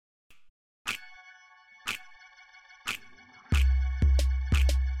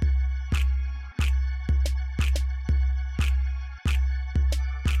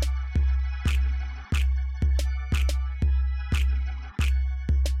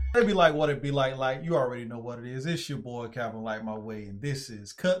They be like what it be like. Like you already know what it is. It's your boy Calvin Like My Way, and this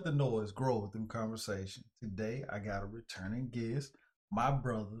is Cut the Noise, Grow Through Conversation. Today I got a returning guest, my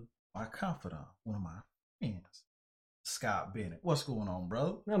brother, my confidant, one of my friends, Scott Bennett. What's going on,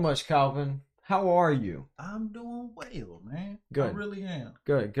 brother? Not much, Calvin. How are you? I'm doing well, man. Good. I really am.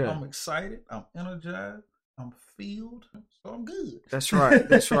 Good. I'm excited. I'm energized. I'm filled. So I'm good. That's right.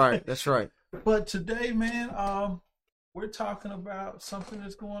 That's right. That's right. But today, man, we're talking about something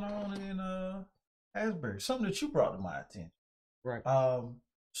that's going on in Asbury, something that you brought to my attention. Right.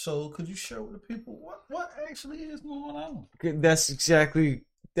 So could you share with the people what actually is going on? That's exactly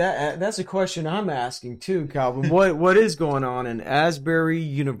that. That's a question I'm asking too, Calvin. What is going on in Asbury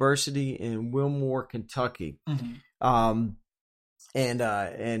University in Wilmore, Kentucky? Mm-hmm.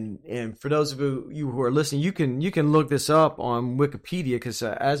 And for those of you who are listening, you can look this up on Wikipedia because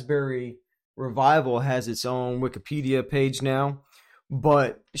Asbury Revival has its own Wikipedia page now.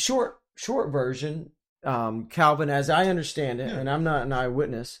 But short version, Calvin, as I understand it, and I'm not an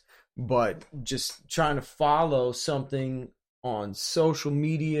eyewitness, but just trying to follow something on social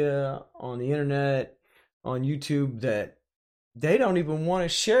media, on the internet, on YouTube, that they don't even want to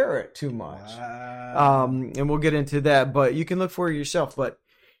share it too much. Wow. And we'll get into that, but you can look for it yourself. But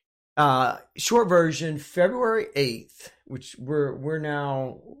short version, February 8th, which we're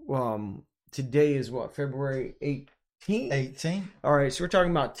now, today is what, February 18th? 18. All right, so we're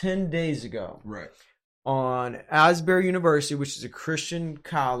talking about 10 days ago. Right. On Asbury University, which is a Christian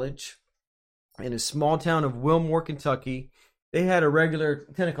college in a small town of Wilmore, Kentucky, they had a regular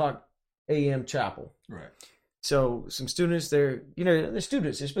 10 o'clock a.m. chapel. Right. So some students, they're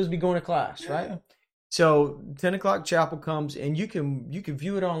students. They're supposed to be going to class, Yeah. right? So 10 o'clock chapel comes, and you can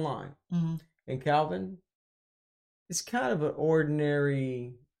view it online. Mm-hmm. And Calvin, it's kind of an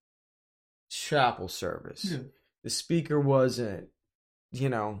ordinary chapel service. Yeah. The speaker wasn't,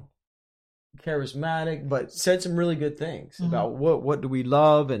 charismatic, but said some really good things about what do we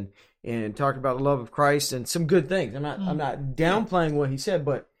love and talked about the love of Christ and some good things. I'm not downplaying what he said,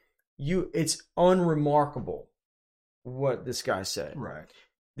 but it's unremarkable what this guy said. Right.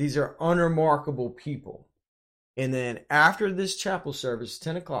 These are unremarkable people. And then after this chapel service,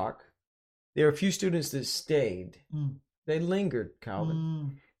 10 o'clock, there are a few students that stayed. They lingered,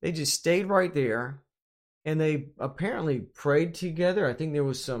 Calvin. They just stayed right there. And they apparently prayed together. I think there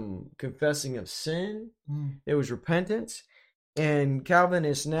was some confessing of sin. There was repentance. And Calvin,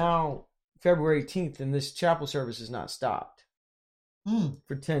 is now February 18th, and this chapel service has not stopped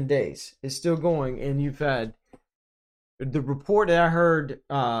for 10 days. It's still going. And you've had the report that I heard,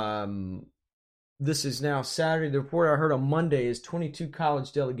 this is now Saturday. The report I heard on Monday is 22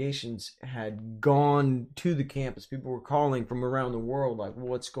 college delegations had gone to the campus. People were calling from around the world, like,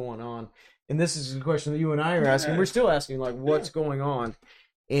 what's going on? And this is a question that you and I are asking. We're still asking, like, what's going on?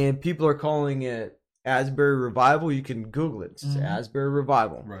 And people are calling it Asbury Revival. You can Google it. It's Asbury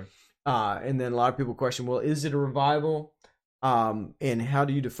Revival. Right. And then a lot of people question, well, is it a revival? And how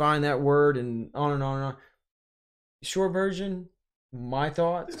do you define that word? And on and on and on. Short version, my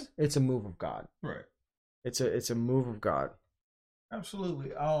thoughts, it's a move of God. Right. It's a move of God.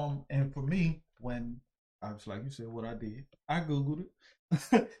 Absolutely. And for me, when I was like you said, what I did, I Googled it.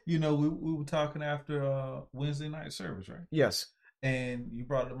 We were talking after Wednesday night service, right? Yes. And you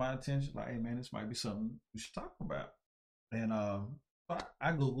brought it to my attention, like, hey man, this might be something we should talk about. And I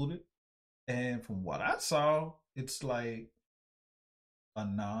Googled it, and from what I saw, it's like a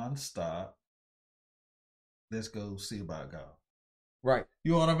non-stop, let's go see about God. Right.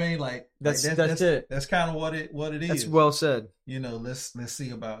 You know what I mean? Like that's it. That's kind of what it is. That's well said. Let's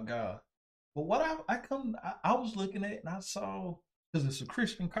see about God. But what I was looking at, and I saw, because it's a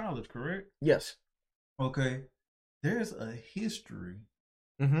Christian college, correct? Yes. Okay. There's a history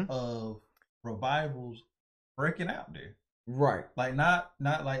of revivals breaking out there. Right. Like not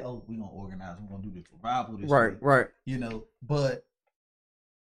like, oh, we're gonna organize, we're gonna do this revival this week. Right. But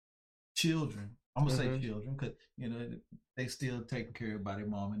children, I'm gonna say children, because they still taken care of by their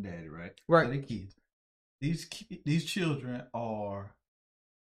mom and daddy, right? Right. By their kids. These children are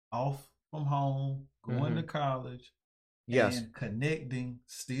off from home, going to college, yes, and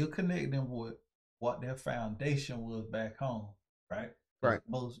still connecting with what their foundation was back home, right? Right.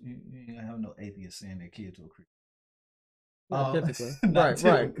 Most you have no atheists saying their kids are Christian. Typically. Right.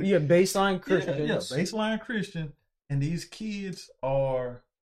 Typically. Yeah, baseline Christians. Yeah, baseline Christian. And these kids are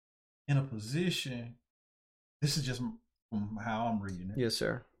in a position, this is just from how I'm reading it. Yes,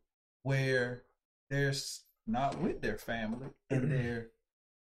 sir. Where they're not with their family, and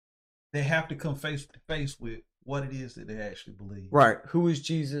they have to come face to face with what it is that they actually believe. Right. Who is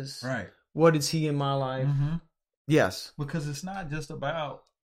Jesus? Right. What is he in my life? Mm-hmm. Yes. Because it's not just about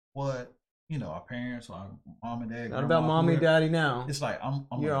what, our parents or our mom and dad. Not about mommy and daddy now. It's like I'm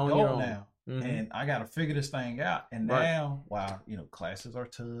an adult now. Mm-hmm. And I got to figure this thing out. And now, while, classes are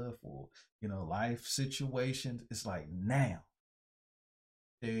tough or, life situations, it's like now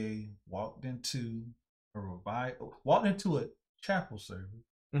they walked into a chapel service,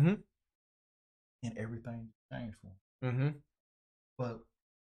 mm-hmm. and everything changed for them. Mm-hmm. But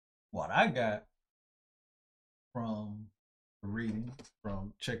what I got from reading,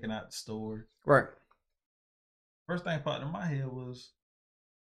 from checking out the story, right? First thing popped in my head was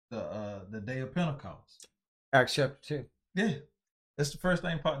the day of Pentecost, Acts chapter 2. Yeah, that's the first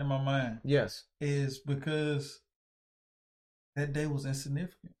thing popped in my mind. Yes, is because that day was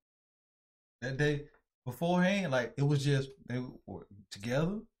insignificant. That day beforehand, like it was just they were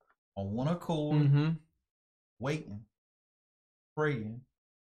together on one accord, mm-hmm. waiting, praying,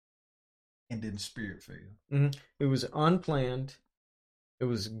 and then the Spirit fell. Mm-hmm. It was unplanned. It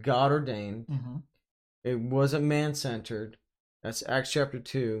was God ordained. Mm-hmm. It wasn't man centered. That's Acts chapter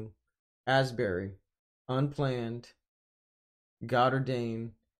 2. Asbury, unplanned, God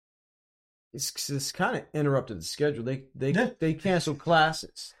ordained. It's kind of interrupted the schedule. They canceled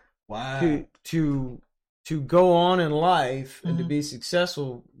classes. Wow. To go on in life and mm-hmm. to be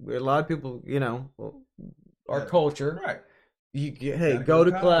successful. A lot of people, our culture. Right. Hey, go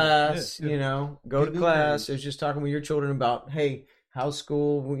to class. Yeah. Go to class. I was just talking with your children about, hey, house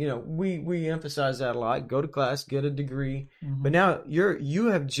school. We emphasize that a lot. Go to class, get a degree. Mm-hmm. But now you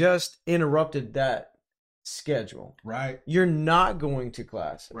have just interrupted that schedule. Right. You're not going to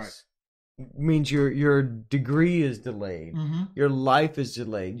classes. Right. Means your degree is delayed. Mm-hmm. Your life is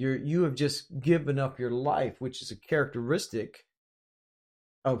delayed. You have just given up your life, which is a characteristic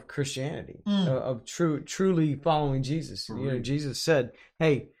of Christianity, of truly following Jesus. Jesus said,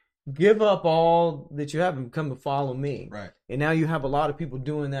 "Hey, give up all that you have and come and follow me." Right. And now you have a lot of people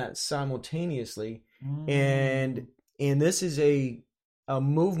doing that simultaneously, and this is a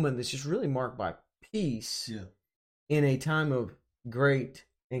movement that's just really marked by peace. Yeah. In a time of great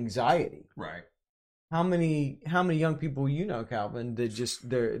anxiety. Right. How many young people Calvin, that just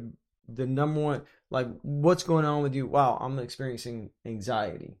they're the number one, like, what's going on with you? Wow, I'm experiencing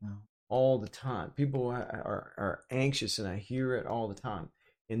anxiety all the time. People are anxious, and I hear it all the time.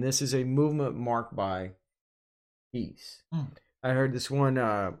 And this is a movement marked by peace. I heard this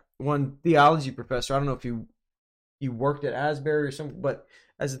one theology professor. I don't know if you worked at Asbury or something, but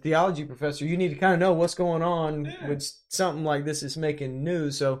as a theology professor, you need to kind of know what's going on when something like this is making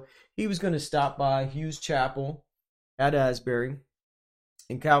news. So he was going to stop by Hughes Chapel at Asbury,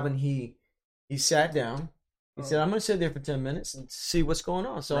 and Calvin, he sat down. He said, "I'm going to sit there for 10 minutes and see what's going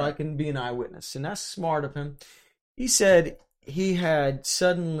on, so I can be an eyewitness." And that's smart of him. He said he had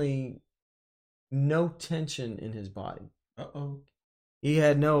suddenly no tension in his body. He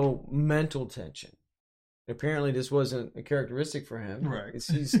had no mental tension. Apparently, this wasn't a characteristic for him. Right. As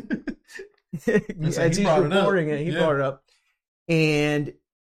he's reporting it, he brought it up. And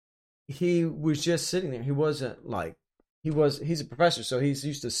he was just sitting there. He wasn't like, he's a professor, so he's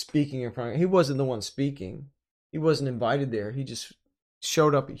used to speaking in front of, he wasn't the one speaking. He wasn't invited there. He just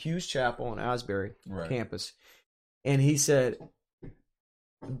showed up at Hughes Chapel on Asbury campus. And he said,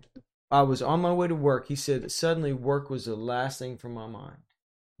 I was on my way to work. He said, suddenly work was the last thing from my mind.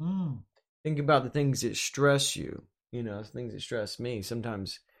 Think about the things that stress you, things that stress me.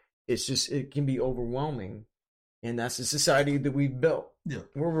 Sometimes it can be overwhelming. And that's the society that we've built. Yeah.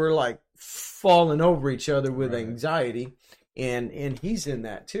 Where we're like falling over each other with anxiety. And he's in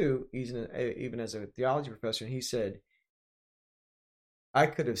that too. He's even as a theology professor. And he said, I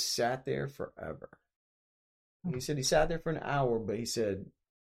could have sat there forever. He said he sat there for an hour, but he said,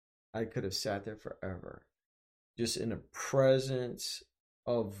 I could have sat there forever. Just in the presence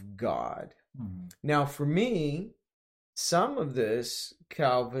of God. Now, for me, some of this,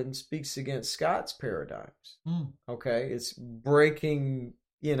 Calvin, speaks against Scott's paradigms. Okay, it's breaking,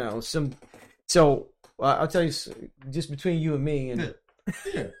 some. So I'll tell you, just between you and me, and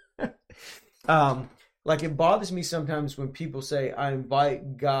like, it bothers me sometimes when people say, "I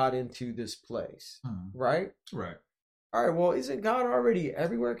invite God into this place," right? Right. All right, well, isn't God already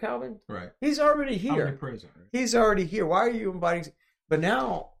everywhere, Calvin? Right. He's already here. Omnipresent, right? He's already here. Why are you inviting? But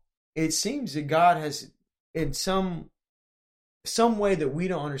now it seems that God has, in some way that we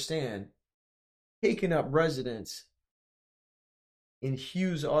don't understand, taken up residence in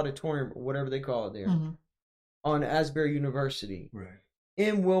Hughes Auditorium, or whatever they call it there, on Asbury University,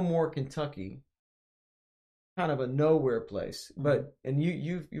 in Wilmore, Kentucky, kind of a nowhere place. But and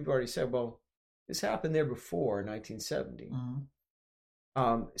you've already said, well, this happened there before in 1970.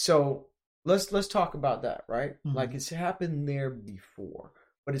 So let's talk about that, right? Like, it's happened there before.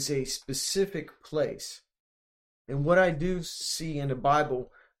 but it's a specific place. And what I do see in the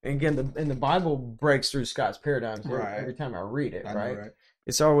Bible, and again, the Bible breaks through Scott's paradigms every time I read it, right?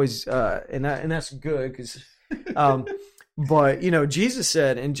 It's always, and that's good because, but Jesus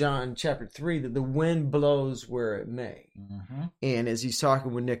said in John chapter 3 that the wind blows where it may, and as he's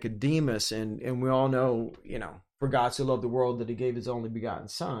talking with Nicodemus, and we all know, for God so loved the world that he gave his only begotten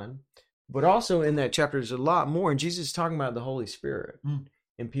Son, but also in that chapter there's a lot more, and Jesus is talking about the Holy Spirit.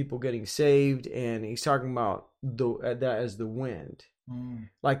 And people getting saved, and he's talking about that as the wind.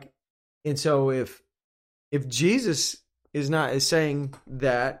 Like, and so if Jesus is saying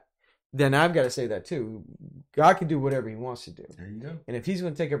that, then I've got to say that too. God can do whatever he wants to do. There you go. And if he's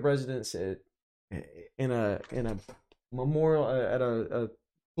going to take up residence in a memorial at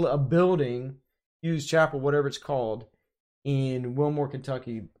a building, Hughes Chapel, whatever it's called, in Wilmore,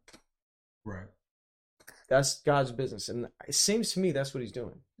 Kentucky, right? That's God's business, and it seems to me that's what he's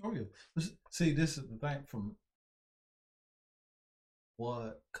doing. Oh yeah. See, this is the thing. From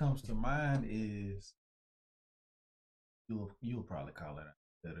what comes to mind is you'll probably call it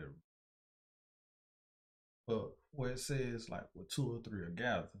better, but where it says like where 2 or 3 are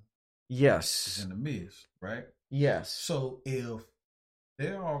gathered, yes, it's in the midst, right? Yes. So if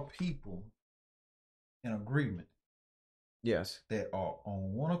there are people in agreement, yes, that are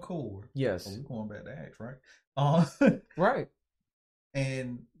on one accord, yes, we're going back to Acts, right? Right.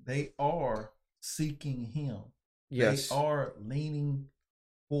 And they are seeking him. Yes. They are leaning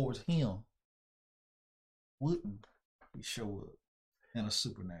towards him. Wouldn't he show up in a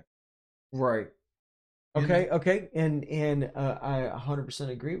supernatural? Right. Okay. Okay. And I 100%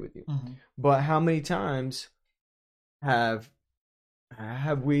 agree with you. But how many times have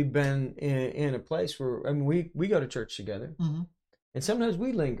we been in a place where, I mean, we go to church together, and sometimes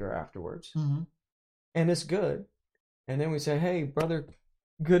we linger afterwards, and it's good. And then we say, "Hey, brother,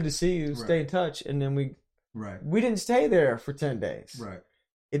 good to see you. Right. Stay in touch." And then we didn't stay there for 10 days. Right.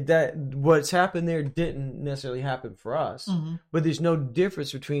 That what's happened there didn't necessarily happen for us, but there's no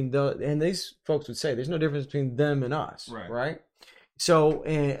difference between and these folks would say there's no difference between them and us, right? So,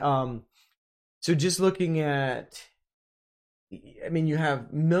 so just looking at, I mean, you have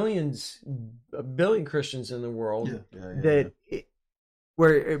a billion Christians in the world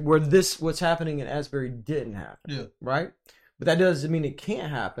where what's happening in Asbury didn't happen, right? But that doesn't mean it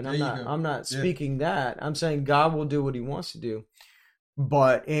can't happen. I'm not speaking that. I'm saying God will do what he wants to do.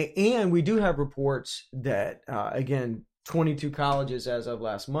 But, and we do have reports that, again, 22 colleges as of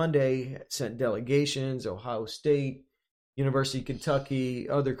last Monday sent delegations: Ohio State, University of Kentucky,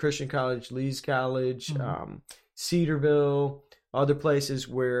 other Christian college, Lee's College, Cedarville, other places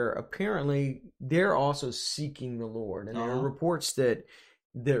where apparently they're also seeking the Lord. And there are reports that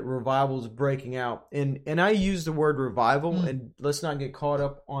revival is breaking out. And I use the word revival, and let's not get caught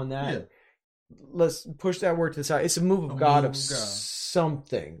up on that. Yeah. Let's push that word to the side. It's a move of God of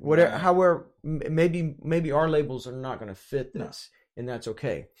something. Whatever, however, maybe our labels are not going to fit this, and that's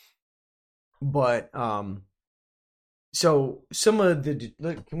okay. But so some of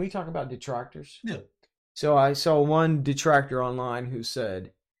can we talk about detractors? Yeah. So I saw one detractor online who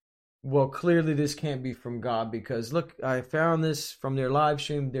said, "Well, clearly this can't be from God because look, I found this from their live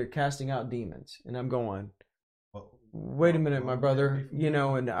stream. They're casting out demons," and I'm going, wait a minute, my brother,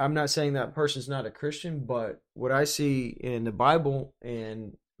 and I'm not saying that person's not a Christian, but what I see in the Bible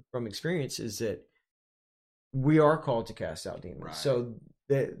and from experience is that we are called to cast out demons. Right. So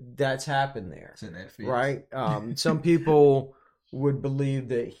that's happened there, right? Some people would believe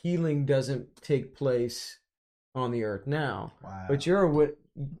that healing doesn't take place on the earth now, but you're what,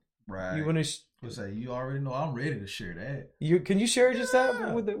 right? You want to say you already know. I'm ready to share that. Can you share just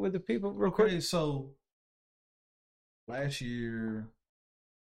that with the people real quick? Okay, so last year,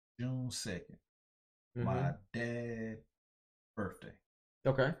 June 2nd, my dad's birthday.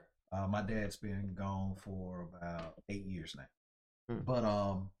 Okay. My dad's been gone for about 8 years now. But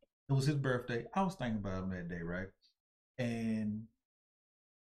it was his birthday. I was thinking about him that day, right? And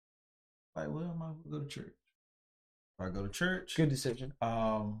like, well, I might go to church. If I go to church, good decision.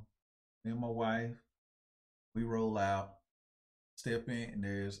 Me and my wife, we roll out, step in, and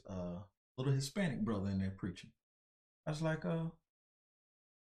there's a little Hispanic brother in there preaching. I was like, yeah.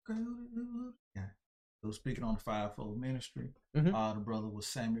 He was speaking on the fivefold ministry. The brother was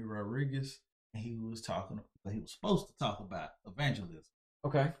Sammy Rodriguez, and he was supposed to talk about evangelism.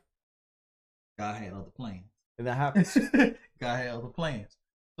 Okay. God had other plans. And that happens. God had other plans.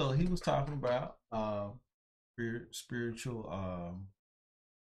 So he was talking about spiritual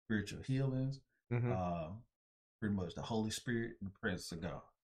healings, pretty much the Holy Spirit and the presence of God.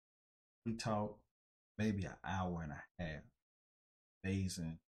 We talked maybe an hour and a half.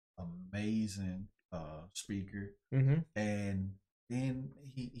 amazing speaker. And then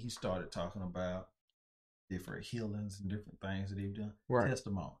he started talking about different healings and different things that he've done. Right.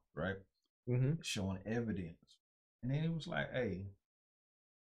 Testimony, right? Showing evidence. And then he was like, hey,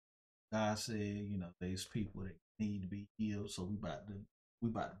 God said, you know, there's people that need to be healed, so we about to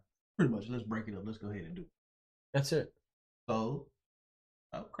pretty much, let's break it up. Let's go ahead and do it. That's it. So,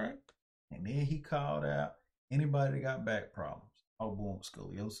 okay. And then he called out anybody that got back problems. I was born with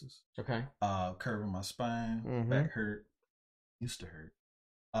scoliosis. Okay. Curving my spine, back hurt, used to hurt,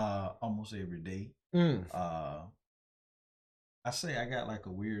 almost every day. I say I got like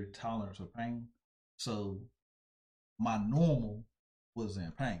a weird tolerance of pain. So my normal was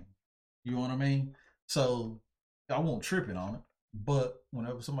in pain. You know what I mean? So I won't tripping on it. But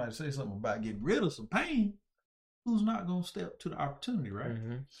whenever somebody says something about getting rid of some pain, who's not going to step to the opportunity, right?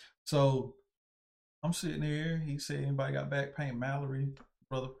 So I'm sitting here. He said, anybody got back pain? Mallory,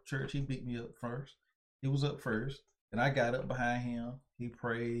 brother from church, he beat me up first. He was up first. And I got up behind him. He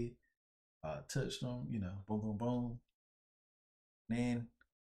prayed, touched him, you know, boom, boom, boom. Then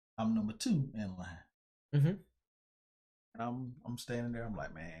I'm number 2 in line. And I'm standing there. I'm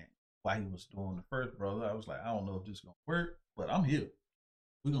like, man, while he was doing the first brother, I was like, I don't know if this is going to work, but I'm here.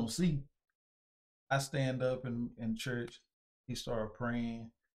 We're going to see. I stand up in church. He started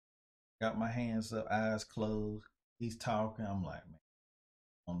praying. Got my hands up, eyes closed. He's talking. I'm like, man,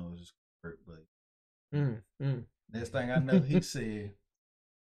 I don't know if this is going to work, but next thing I know, he said,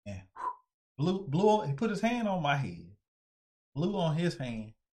 and blew, he put his hand on my head, blew on his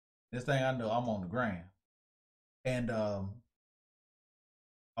hand. Next thing I know, I'm on the ground. And I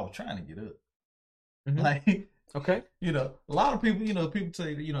was trying to get up. Like, okay. You know, a lot of people, you know, people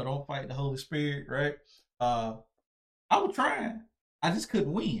say that, you know, don't fight the Holy Spirit, right? I was trying. I just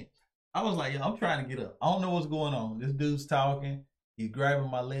couldn't win. I was like, yo, I'm trying to get up. I don't know what's going on. This dude's talking. He's grabbing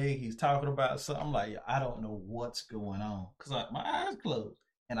my leg. He's talking about something. I'm like, yo, I don't know what's going on. Because my eyes closed.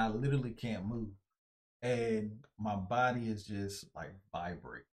 And I literally can't move. And my body is just like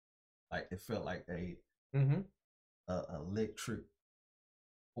vibrating. Like it felt like a electric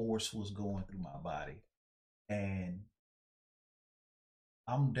force was going through my body. And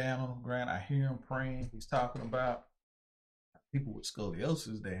I'm down on the ground. I hear him praying. He's talking about people with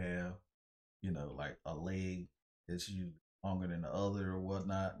scoliosis. They have, you know, like a leg that's usually longer than the other or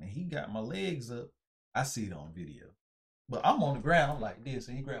whatnot. And he got my legs up. I see it on video. But I'm on the ground. I'm like this.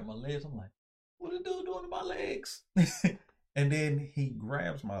 And he grabbed my legs. I'm like, what the dude doing to my legs? And then he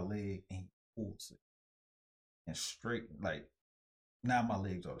grabs my leg and he pulls it. And straight, like, now my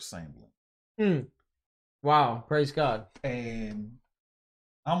legs are the same length. Wow, praise God. And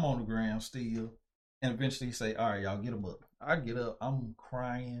I'm on the ground still. And eventually he say, all right, y'all get him up. I get up, I'm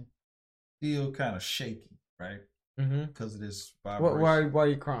crying, still kind of shaky, right? Because of this vibration. Why are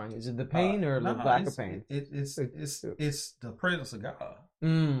you crying? Is it the pain or the lack of pain? It's the presence of God.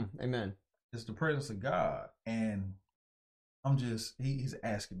 Amen. It's the presence of God. And I'm just, he's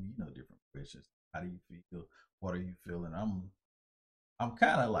asking me, you know, different questions. How do you feel? What are you feeling? I'm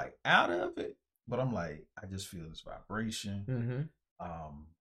kind of like out of it, but I'm like, I just feel this vibration.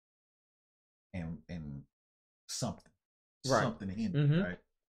 And something in me, right?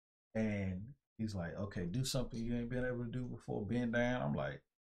 And he's like, okay, do something you ain't been able to do before. Bend down. I'm like,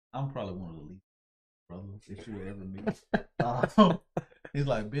 I'm probably one of the least brothers if you ever meet. He's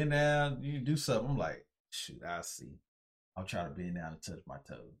like, bend down, you do something. I'm like, shoot, I see. I'll try to bend down and touch my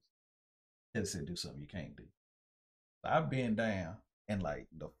toes. He said, do something you can't do. So I bend down and like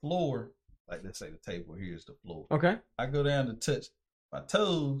the floor, like let's say the table here is the floor. Okay. I go down to touch my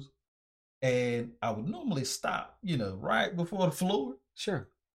toes and I would normally stop, you know, right before the floor. Sure.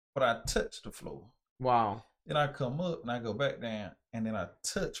 But I touch the floor. Wow. Then I come up and I go back down and then I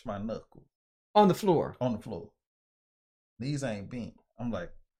touch my knuckle. On the floor. On the floor. These ain't bent. I'm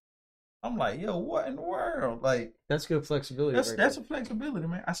like, yo, what in the world? Like, that's good flexibility. That's a flexibility,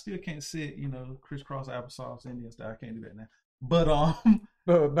 man. I still can't sit, you know, crisscross applesauce Indian style. I can't do that now. But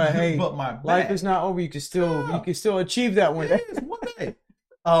but hey, but my back, life is not over. You can still achieve that one day. It is one day.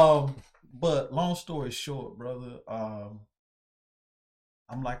 But long story short, brother, I'm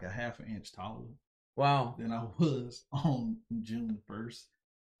like a half an inch taller. Wow. Than I was on June 1st.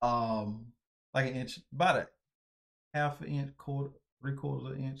 Like an inch, about a half an inch, 3/4 of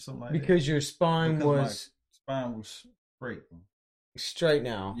an inch, something like because that. Because your spine was straight. Straight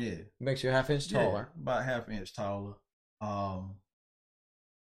now. Yeah. Makes you a half inch taller. Yeah, about half an inch taller.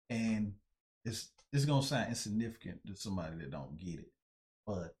 And it's gonna sound insignificant to somebody that don't get it.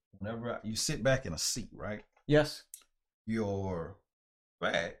 But whenever you sit back in a seat, right? Yes. Your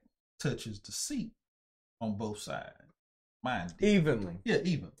back touches the seat on both sides. Mine did. Evenly. Yeah,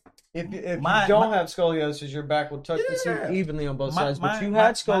 even. If you don't have scoliosis, your back will touch the seat evenly on both sides. But you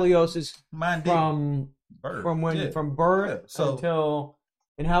had scoliosis from birth until.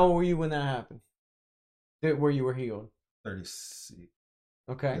 And how old were you when that happened? Where you were healed? 36.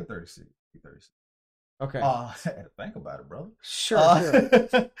 Okay. Yeah, 36. Okay. I had to think about it, brother. Sure.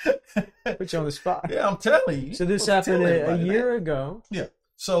 Put you on the spot. Yeah, I'm telling you. So this happened a year ago. Yeah.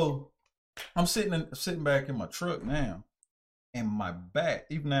 So I'm sitting back in my truck now, and my back,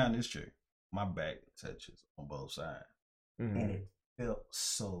 even now in this chair, my back touches on both sides, and it felt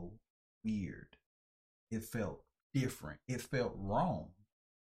so weird. It felt different. It felt wrong,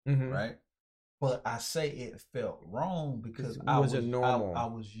 right? But I say it felt wrong because I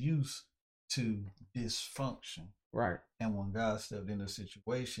was used to dysfunction. Right. And when God stepped in the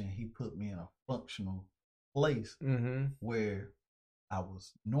situation, he put me in a functional place where I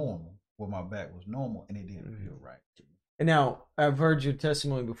was normal, where my back was normal, and it didn't feel right. And now, I've heard your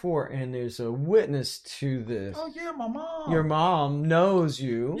testimony before, and there's a witness to this. Oh, yeah, my mom. Your mom knows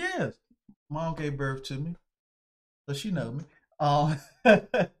you. Yes. Mom gave birth to me, so she knows me.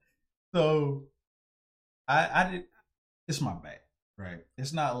 So I did. It's my back, right?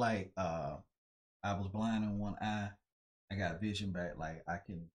 It's not like I was blind in one eye. I got vision back. Like I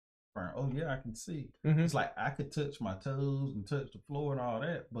can confirm. Oh yeah, I can see. It's like I could touch my toes and touch the floor and all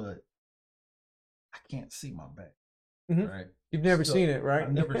that, but I can't see my back. Right? You've never seen it, right?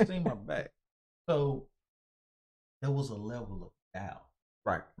 I've never seen my back. So there was a level of doubt.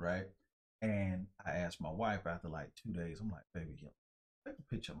 Right. And I asked my wife after like 2 days. I'm like, baby, take a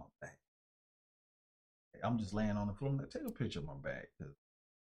picture of my back. I'm just laying on the floor. I'm like, take a picture of my back.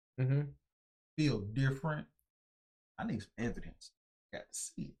 Feel different. I need some evidence. Got to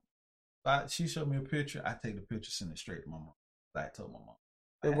see it. She showed me a picture. I take the picture, send it straight to my mom. I told my mom.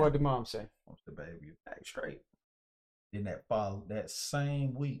 And what did mom say? I said, baby, your back straight. Then that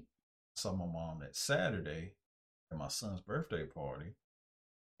same week, I saw my mom that Saturday at my son's birthday party,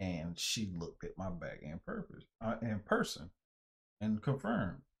 and she looked at my back in person and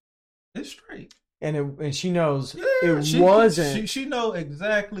confirmed it's straight. And she knows she wasn't. She know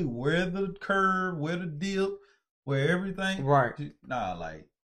exactly where the curve, where the dip, where everything. Right.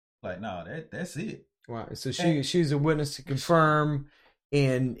 That's it. Right. So she's a witness to confirm,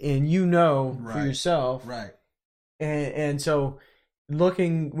 and you know for yourself. Right. And so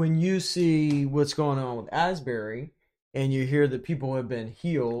when you see what's going on with Asbury, and you hear that people have been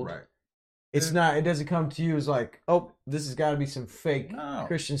healed. Right. It doesn't come to you as like, oh, this has got to be some fake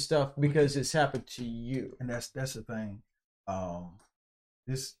Christian stuff because it's happened to you. And that's the thing.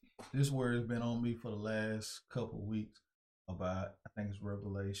 This word has been on me for the last couple of weeks about, I think it's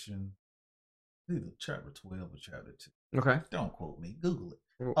Revelation, either chapter 12 or chapter 2. Okay. Don't quote me. Google it.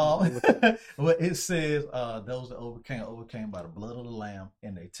 Well, it says those that overcame by the blood of the Lamb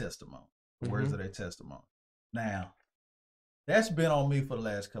and their testimony. The words of their testimony. Now, that's been on me for the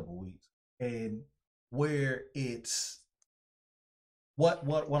last couple of weeks. And where it's what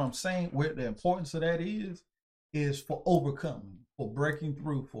I'm saying, where the importance of that is for overcoming, for breaking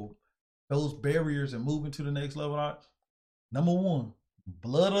through, for those barriers and moving to the next level. Number one,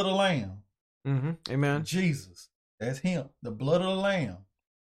 blood of the Lamb. Amen. Jesus, that's him. The blood of the Lamb.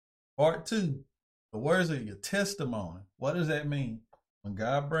 Part 2, the words of your testimony. What does that mean? When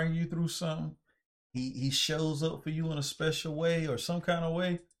God brings you through something, He shows up for you in a special way or some kind of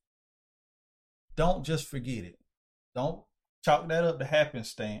way. Don't just forget it. Don't chalk that up to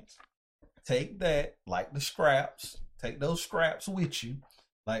happenstance. Take that, like the scraps. Take those scraps with you.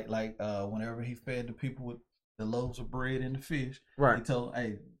 Like whenever he fed the people with the loaves of bread and the fish. Right. He told them,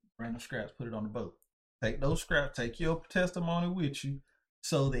 hey, bring the scraps, put it on the boat. Take those scraps, take your testimony with you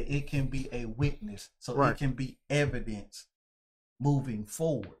so that it can be a witness. So it can be evidence moving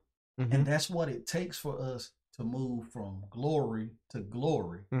forward. And that's what it takes for us to move from glory to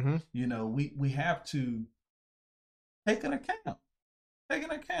glory. You know, we have to take an account.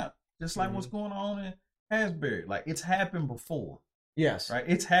 Just like what's going on in Asbury. Like, it's happened before. Yes. Right?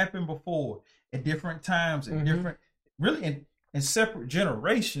 It's happened before at different times and different, really in separate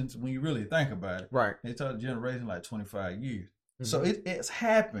generations when you really think about it. Right. They talk generation like 25 years. So it's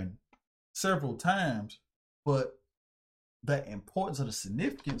happened several times, but the importance of the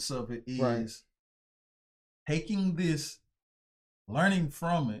significance of it is taking this, learning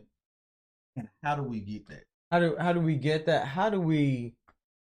from it, and how do we get that? How do we get that? How do we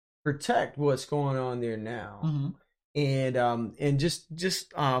protect what's going on there now? And just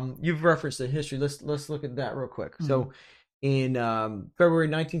you've referenced the history. Let's look at that real quick. So in February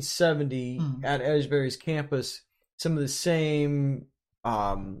 1970 at Asbury's campus, some of the same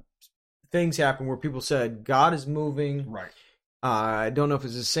things happened where people said God is moving. Right. I don't know if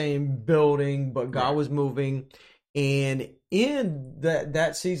it's the same building, but God was moving. And in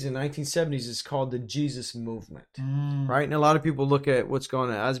that season, 1970s, is called the Jesus movement, right? And a lot of people look at what's going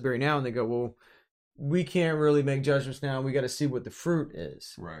on at Asbury now, and they go, well, we can't really make judgments now. We got to see what the fruit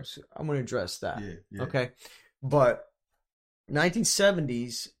is. Right. So I'm going to address that. Yeah. Okay. But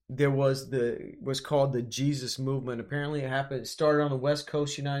 1970s, there was what's called the Jesus movement. Apparently it started on the West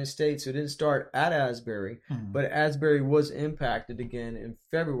Coast United States. So it didn't start at Asbury, but Asbury was impacted again in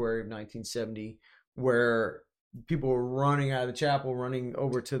February of 1970, where people were running out of the chapel, running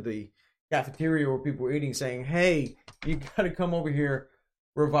over to the cafeteria where people were eating, saying, hey, you got to come over here.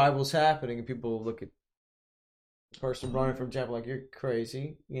 Revival's happening. And people look at the person running from chapel like, you're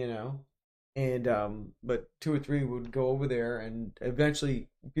crazy, you know. And but 2 or 3 would go over there, and eventually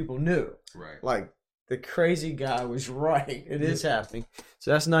people knew, right, like the crazy guy was right. It is happening.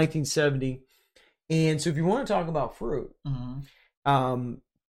 So that's 1970. And so if you want to talk about fruit, so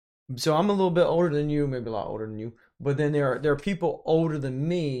I'm a little bit older than you, maybe a lot older than you, but then there are people older than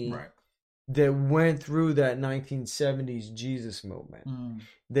me that went through that 1970s Jesus movement.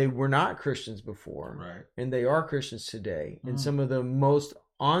 They were not Christians before, and they are Christians today. And some of the most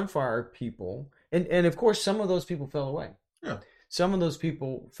on fire people, and of course some of those people fell away. Yeah. Some of those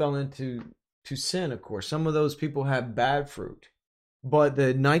people fell into sin, of course. Some of those people had bad fruit. But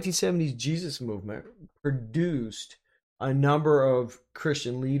the 1970s Jesus movement produced a number of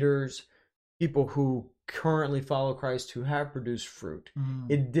Christian leaders, people who currently follow Christ, who have produced fruit.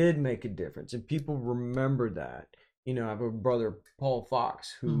 It did make a difference, and people remember that. You know, I have a brother, Paul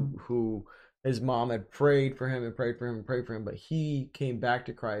Fox, who his mom had prayed for him, but he came back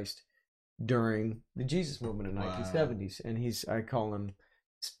to Christ during the Jesus movement in the 1970s, and I call him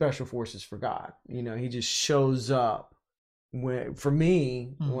Special Forces for God. You know, he just shows up for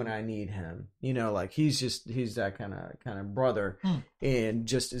me when I need him. You know, like he's that kind of brother, and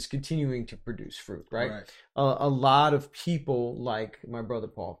just is continuing to produce fruit, right? A lot of people like my brother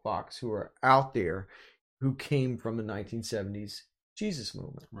Paul Fox who are out there who came from the 1970s Jesus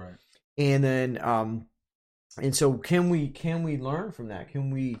movement, right? And then and so can we learn from that? Can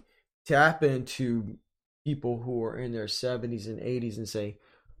we tap into people who are in their 70s and 80s and say,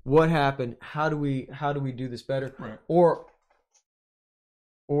 what happened? How do we do this better? Right.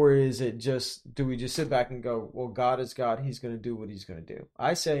 Or is it just, do we just sit back and go, well, God is God, he's going to do what he's going to do?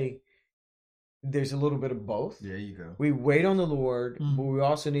 I say there's a little bit of both. There you go. We wait on the Lord, but we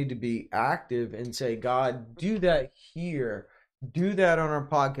also need to be active and say, God, do that here. Do that on our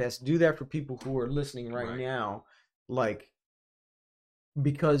podcast. Do that for people who are listening right now. Like,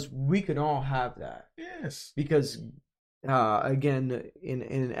 because we can all have that. Yes. Because, again,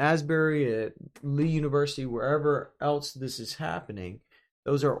 in Asbury, at Lee University, wherever else this is happening,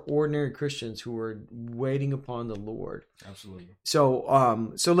 those are ordinary Christians who are waiting upon the Lord. Absolutely.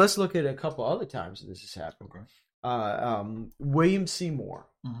 So, so let's look at a couple other times that this has happened. Okay. William Seymour,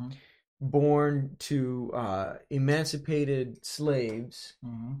 born to emancipated slaves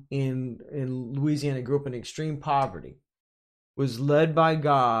in Louisiana, grew up in extreme poverty, was led by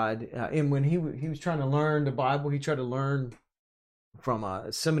God. And when he was trying to learn the Bible, he tried to learn from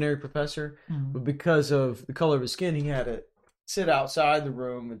a seminary professor, but because of the color of his skin, he had to sit outside the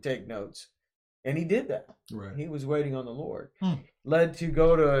room and take notes. And he did that. Right. He was waiting on the Lord. Led to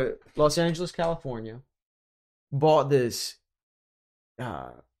go to Los Angeles, California, bought this,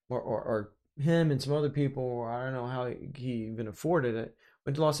 or him and some other people, I don't know how he even afforded it,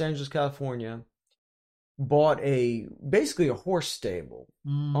 went to Los Angeles, California, bought basically a horse stable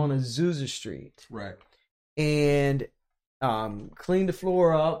on Azusa Street. Right. And cleaned the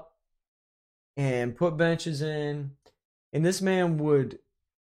floor up and put benches in. And this man would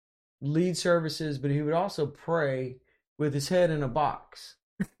lead services, but he would also pray with his head in a box.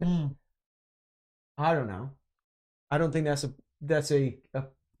 I don't know. I don't think that's a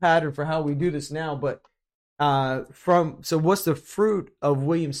pattern for how we do this now. But so what's the fruit of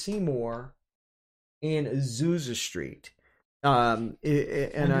William Seymour in Azusa Street? When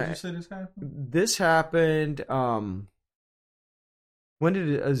did you say this happened? This happened. When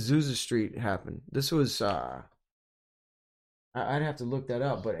did Azusa Street happen? This was. I'd have to look that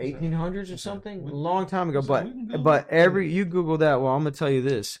up, but 1800s or something, a long time ago. But you Google that. Well, I'm gonna tell you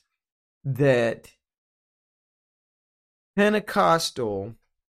this: that Pentecostal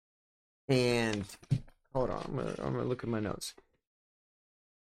and hold on, I'm gonna look at my notes.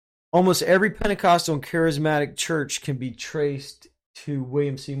 Almost every Pentecostal and charismatic church can be traced to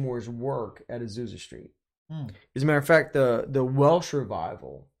William Seymour's work at Azusa Street. As a matter of fact, the Welsh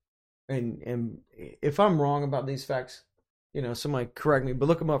revival, and if I'm wrong about these facts, somebody correct me, but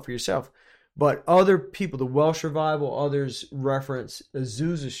look them up for yourself. But other people, the Welsh Revival, others reference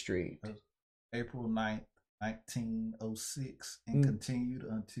Azusa Street. April 9th, 1906, and continued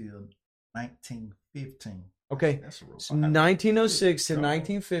until 1915. Okay, so 1906 to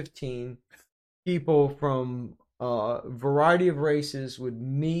 1915, people from a variety of races would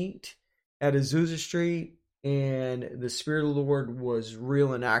meet at Azusa Street, and the Spirit of the Lord was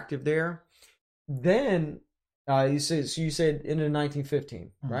real and active there. Then, you said into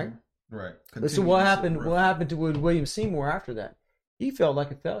 1915, right? Right. So what happened? What happened to William Seymour after that? He felt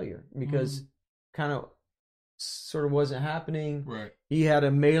like a failure because kind of sort of wasn't happening. Right. He had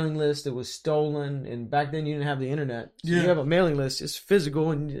a mailing list that was stolen, and back then you didn't have the internet. So you have a mailing list; it's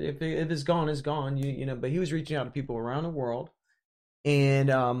physical, and if it's gone, it's gone. But he was reaching out to people around the world, and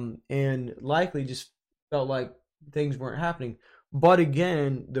likely just felt like things weren't happening. But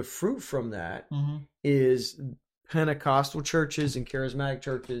again, the fruit from that is Pentecostal churches and charismatic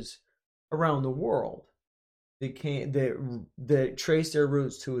churches around the world that trace their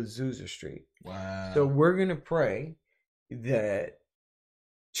roots to Azusa Street. Wow. So we're going to pray that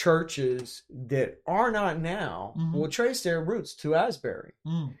churches that are not now will trace their roots to Asbury,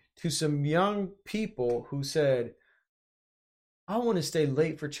 to some young people who said, I want to stay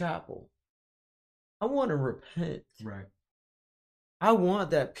late for chapel. I want to repent. Right. I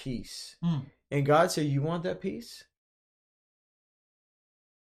want that peace. And God said, you want that peace?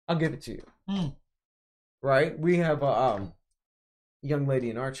 I'll give it to you. Right? We have a young lady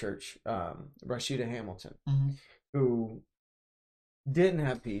in our church, Rashida Hamilton, who didn't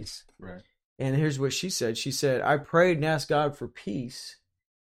have peace. Right. And here's what she said. She said, I prayed and asked God for peace,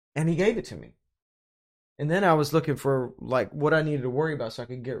 and he gave it to me. And then I was looking for what I needed to worry about so I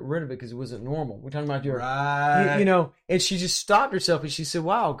could get rid of it because it wasn't normal. We're talking about your, and she just stopped herself and she said,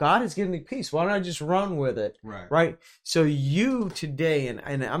 wow, God has given me peace. Why don't I just run with it? Right. So you today,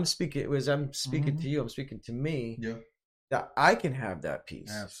 and I'm speaking, to you, I'm speaking to me, that I can have that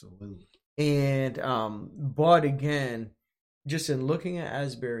peace. Absolutely. And, but again, just in looking at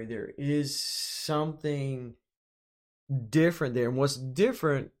Asbury, there is something different there. And what's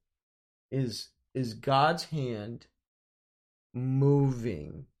different is God's hand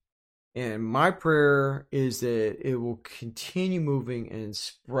moving. And my prayer is that it will continue moving and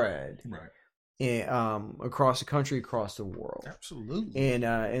spread across the country, across the world. Absolutely.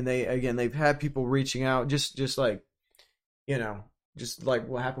 And they've had people reaching out just like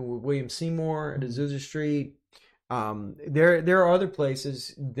what happened with William Seymour at Azusa Street. There are other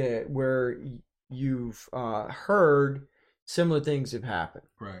places where you've heard similar things have happened.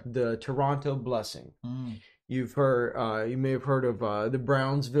 Right. The Toronto Blessing. You've heard. You may have heard of the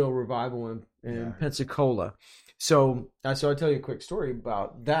Brownsville Revival in Pensacola. So I'll tell you a quick story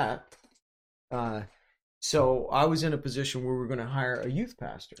about that. So I was in a position where we were going to hire a youth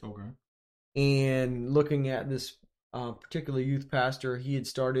pastor. Okay. And looking at this particular youth pastor, he had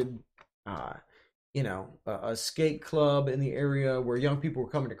started, a skate club in the area where young people were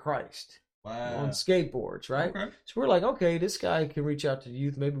coming to Christ. Wow. On skateboards, right? Okay. So we're like, okay, this guy can reach out to the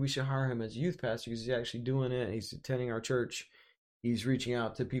youth. Maybe we should hire him as a youth pastor because he's actually doing it. He's attending our church. He's reaching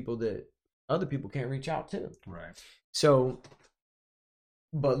out to people that other people can't reach out to. Right. So,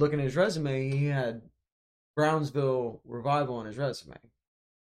 but looking at his resume, he had Brownsville Revival on his resume.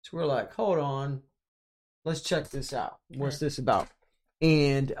 So we're like, hold on, let's check this out. What's this about?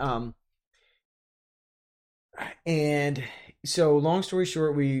 And so long story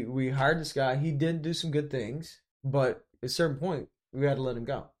short, we hired this guy. He did do some good things, but at a certain point, we had to let him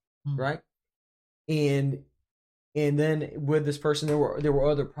go, right? And then with this person, there were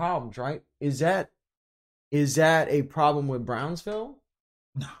other problems, right? Is that a problem with Brownsville?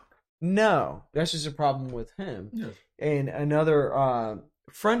 No, that's just a problem with him. Yeah. And another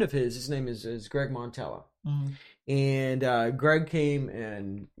friend of his name is Greg Montella. And Greg came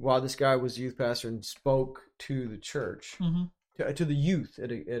and while this guy was youth pastor and spoke to the church, to the youth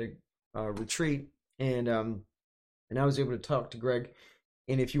at a retreat, and I was able to talk to Greg.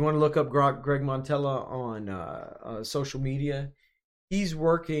 And if you want to look up Greg Montella on social media, he's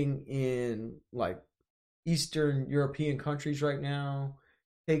working in Eastern European countries right now.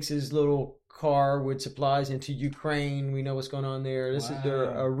 Takes his little car with supplies into Ukraine. We know what's going on there. They're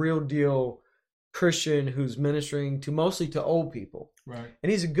a real deal Christian who's ministering mostly to old people. Right.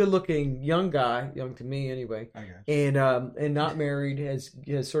 And he's a good looking young guy, young to me anyway. I guess. And not married, has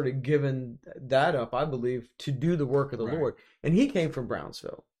sort of given that up, I believe, to do the work of the Lord. And he came from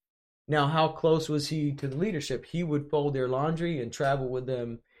Brownsville. Now, how close was he to the leadership? He would fold their laundry and travel with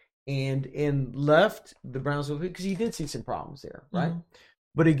them and left the Brownsville because he did see some problems there, right?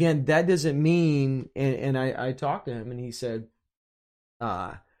 But again, that doesn't mean, and I talked to him and he said,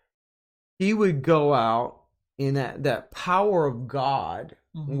 he would go out and that power of God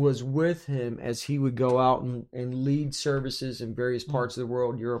was with him as he would go out and lead services in various parts of the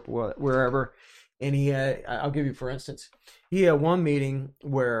world, Europe, wherever. And he had, I'll give you, for instance, he had one meeting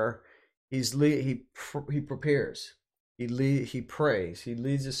where he prepares, he prays, he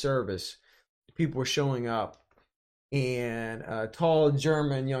leads a service. People were showing up, and a tall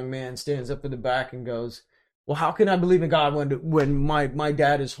German young man stands up in the back and goes, well, how can I believe in God when my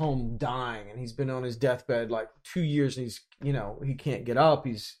dad is home dying and he's been on his deathbed like 2 years and he's, he can't get up.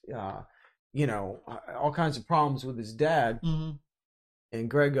 He's, all kinds of problems with his dad. Mm-hmm. And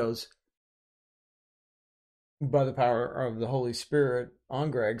Greg goes, by the power of the Holy Spirit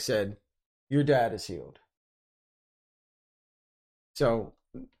on Greg, said, your dad is healed. So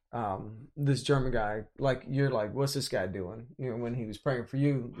this German guy, like, you're like, what's this guy doing? When he was praying for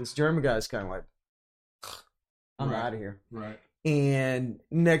you, this German guy is kind of like, I'm out of here. Right. And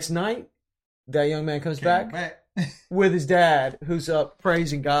next night, that young man comes back with his dad, who's up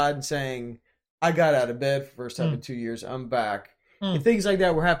praising God and saying, I got out of bed for the first time in 2 years. I'm back. And things like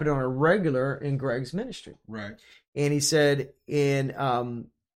that were happening on a regular in Greg's ministry. Right. And he said, and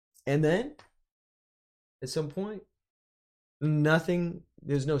then at some point,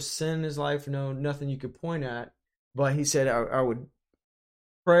 there's no sin in his life, nothing you could point at. But he said, I would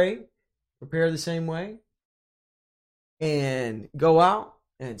pray, prepare the same way, and go out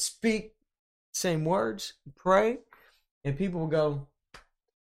and speak same words, pray, and people will go,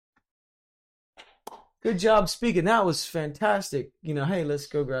 good job speaking. That was fantastic. Hey, let's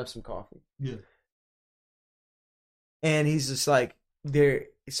go grab some coffee. Yeah. And he's just like, there.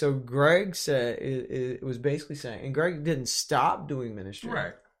 So Greg said, it was basically saying, and Greg didn't stop doing ministry.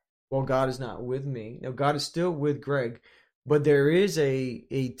 Right. Well, God is not with me. No, God is still with Greg, but there is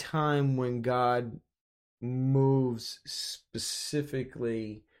a time when God moves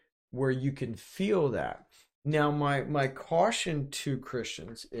specifically where you can feel that. Now, my caution to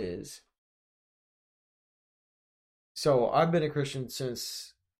Christians is, so I've been a Christian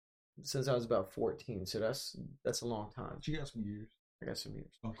since I was about 14, so that's a long time. But you got some years. I got some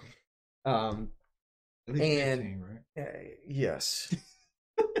years. Okay. At least 15, right? Yes.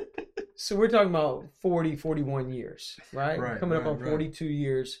 So we're talking about 40, 41 years, right? Coming up on 42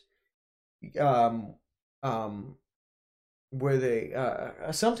 years. Where they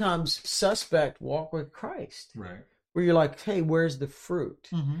sometimes suspect walk with Christ. Right. Where you're like, hey, where's the fruit?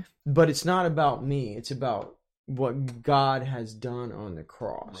 Mm-hmm. But it's not about me. It's about what God has done on the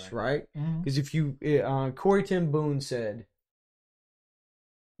cross, right? Because if you, Corrie ten Boom said,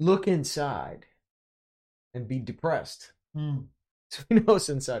 look inside and be depressed. So we know what's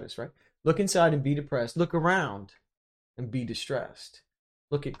inside us, right? Look inside and be depressed. Look around and be distressed.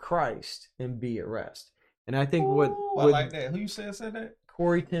 Look at Christ and be at rest. And I think what I like that. Who you said that?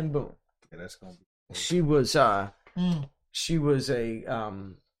 Corrie ten Boom. Yeah, that's gonna be. She was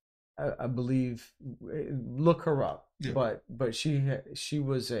I believe, look her up. Yeah. But she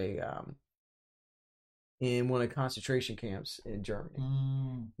was in one of the concentration camps in Germany.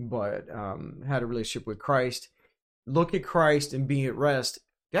 But had a relationship with Christ. Look at Christ and be at rest.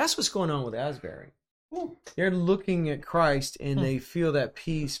 That's what's going on with Asbury. They're looking at Christ and they feel that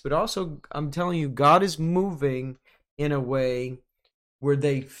peace, but also I'm telling you, God is moving in a way where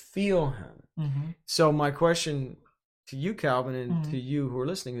they feel Him. Mm-hmm. So my question to you, Calvin, and to you who are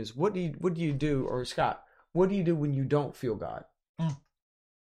listening is, what do you do, or Scott, what do you do when you don't feel God?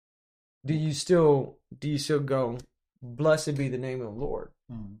 Do you still go, blessed be the name of the Lord?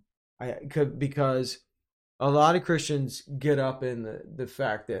 Because a lot of Christians get up in the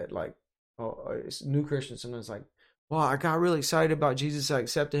fact that, like, new Christians sometimes like, well, I got really excited about Jesus, I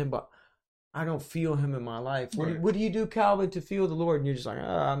accepted Him, but I don't feel Him in my life. What do you do, Calvin, to feel the Lord? And you're just like,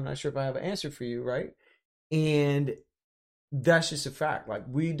 I'm not sure if I have an answer for you, right? And that's just a fact. Like,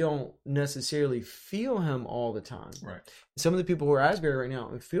 we don't necessarily feel Him all the time. Right. Some of the people who are Asbury right now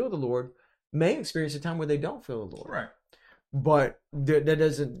and feel the Lord may experience a time where they don't feel the Lord. Right. But that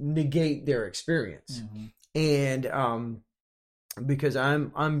doesn't negate their experience. And because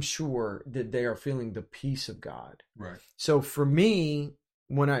I'm sure that they are feeling the peace of God. Right. So for me,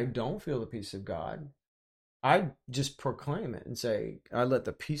 when I don't feel the peace of God, I just proclaim it and say, I let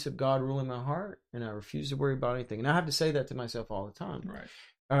the peace of God rule in my heart, and I refuse to worry about anything. And I have to say that to myself all the time.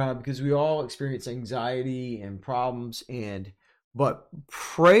 Right. Because we all experience anxiety and problems, but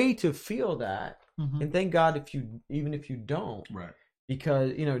pray to feel that, and thank God even if you don't. Right.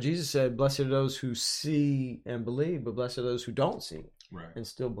 Because, Jesus said, blessed are those who see and believe, but blessed are those who don't see and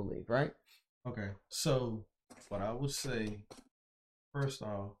still believe, right? Okay. So what I would say first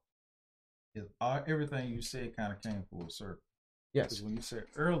off, everything you said kind of came full circle. Yes. Because when you said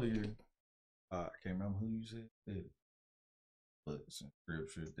earlier, I can't remember who you said it, but it's in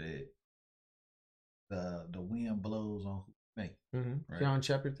scripture that the wind blows on who it may. Mm-hmm. Right? John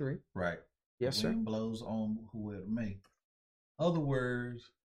chapter 3. Right. Yes, the sir. wind blows on who it may. Other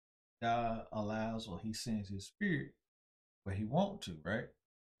words, God allows or He sends His Spirit where He wants to, right?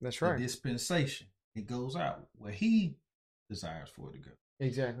 That's right. The dispensation, it goes out where He desires for it to go.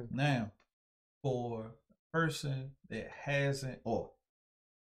 Exactly. Now, for a person that hasn't or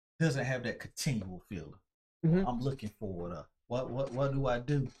doesn't have that continual feeling, I'm looking for it. What do I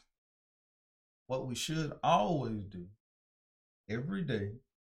do? What we should always do every day: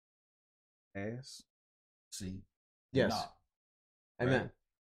 ask, seek, knock. Amen. Right?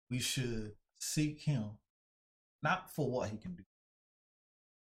 We should seek Him, not for what He can do,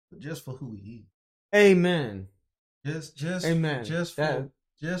 but just for who He is. Amen. Just Amen. Just for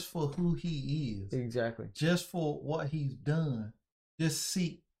who He is. Exactly. Just for what He's done. Just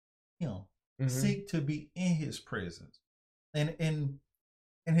seek Him. Mm-hmm. Seek to be in His presence. And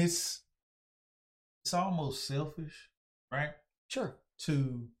it's almost selfish, right? Sure.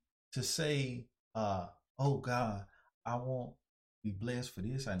 To say, oh God, I want to be blessed for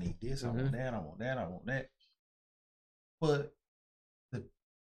this. I need this. I want that. I want that. I want that. But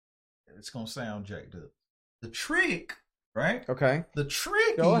it's gonna sound jacked up. The trick, right? Okay. The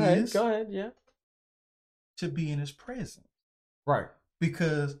trick Go is ahead, yeah. To be in His presence. Right.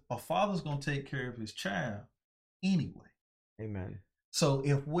 Because a father's gonna take care of his child anyway. Amen. So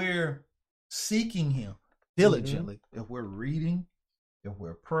if we're seeking Him diligently, if we're reading, if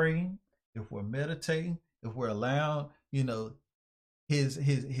we're praying, if we're meditating, if we're allowing,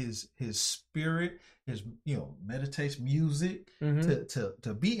 His Spirit, His meditation music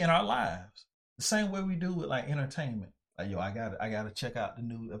to be in our lives, the same way we do with like entertainment. Like, I gotta check out the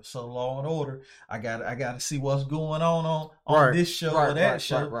new episode of Law and Order. I gotta see what's going on this show or that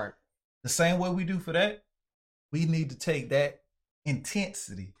show. Right. The same way we do for that, we need to take that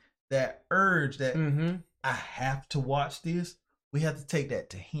intensity, that urge, that I have to watch this. We have to take that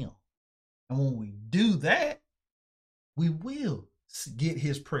to Him, and when we do that, we will get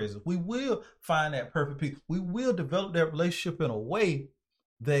His presence. We will find that perfect peace. We will develop that relationship in a way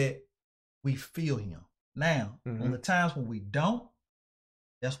that we feel Him. Now, on the times when we don't,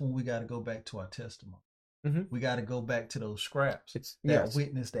 that's when we got to go back to our testimony. We got to go back to those scraps,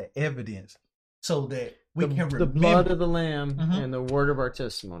 witness, that evidence, so that we can remember the blood of the Lamb and the word of our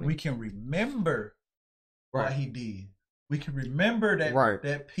testimony. We can remember what He did. We can remember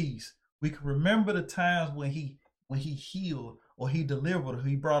that peace. We can remember the times when He healed or He delivered or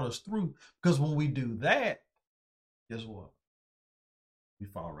He brought us through. Because when we do that, guess what? We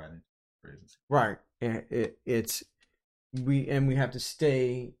fall right into His presence. Right. We have to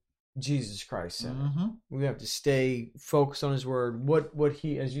stay Jesus Christ centered. We have to stay focused on His word. What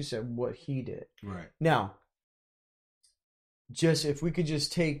He, as you said, what He did. Right. Now, just if we could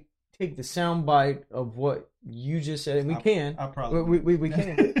just take the sound bite of what you just said, and we can. I probably we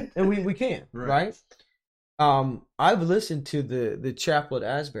can, and we can. Right. I've listened to the chapel at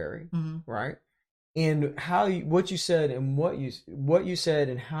Asbury. Right. And what you said and what you said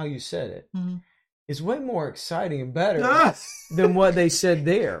and how you said it is way more exciting and better than what they said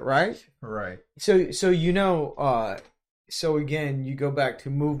there, right? Right. So so again, you go back to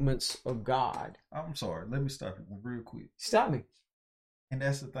movements of God. I'm sorry. Let me stop you real quick. Stop me. And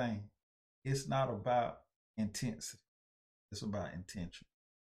that's the thing. It's not about intensity. It's about intention.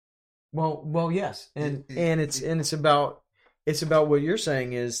 Well, yes, and it's about what you're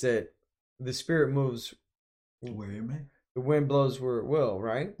saying is that the Spirit moves where it may. The wind blows where it will,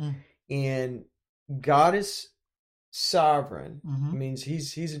 right? And God is sovereign. Means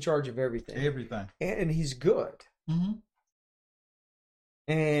He's in charge of everything. Everything. And He's good.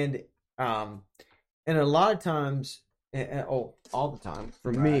 And a lot of times, all the time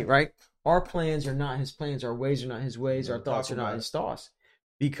for me, right? Our plans are not His plans. Our ways are not His ways. Our thoughts are not His thoughts.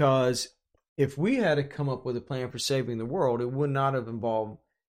 Because if we had to come up with a plan for saving the world, it would not have involved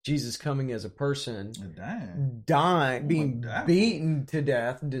Jesus coming as a person, dying, being beaten to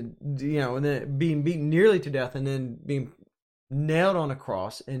death, and then being beaten nearly to death, and then being nailed on a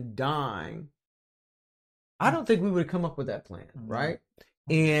cross and dying. I don't think we would have come up with that plan, right?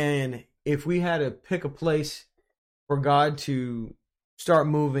 And if we had to pick a place for God to start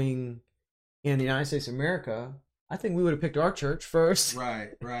moving in the United States of America, I think we would have picked our church first.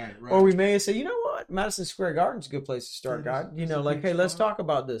 Right. Or we may have said, you know what, Madison Square Garden's a good place to start, God. Hey, let's talk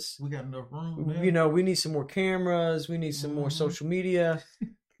about this. We got enough room there. We need some more cameras. We need some more social media.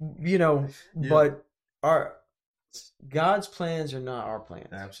 But God's plans are not our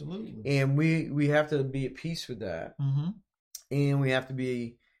plans. Absolutely. And we have to be at peace with that. Mm-hmm. And we have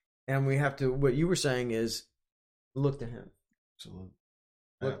to, what you were saying is look to him. Absolutely.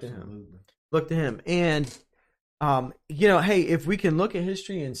 Look to him. And, hey, if we can look at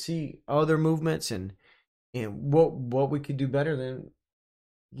history and see other movements and what we could do better than,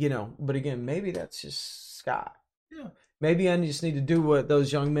 but again, maybe that's just Scott. Yeah. Maybe I just need to do what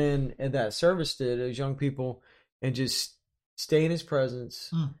those young men at that service did, those young people, and just stay in his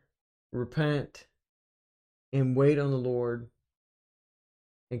presence, repent, and wait on the Lord,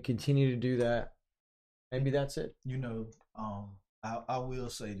 and continue to do that. Maybe that's it. I will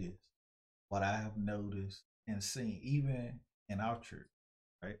say this. What I have noticed and seen, even in our church,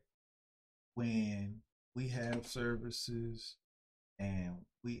 right? When we have services and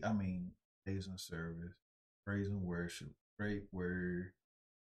days of service, praise and worship, great word,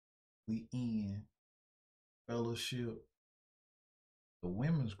 we end fellowship, the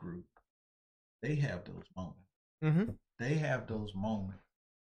women's group, they have those moments. Mm-hmm. They have those moments.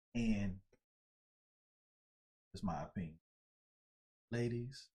 And it's my opinion.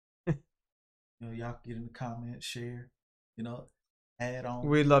 Ladies, y'all get in the comments, share, add on.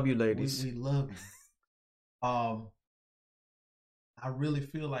 We love you, ladies. We love you. I really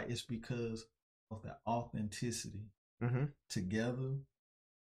feel like it's because of the authenticity together,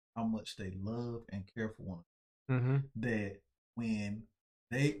 how much they love and care for one another. That when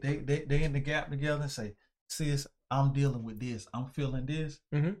they in the gap together and say, sis, I'm dealing with this, I'm feeling this,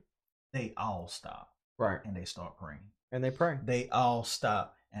 they all stop. Right. And they start praying. And they pray. They all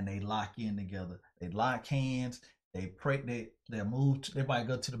stop and they lock in together. They lock hands. They pray. They move. They might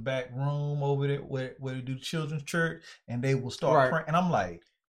go to the back room over there where they do children's church, and they will start praying. And I'm like,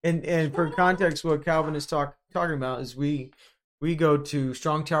 and for context, what Calvin is talking about is we go to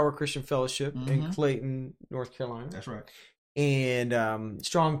Strong Tower Christian Fellowship in Clayton, North Carolina. That's right. And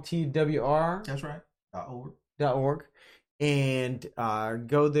Strong TWR. That's right. .org. And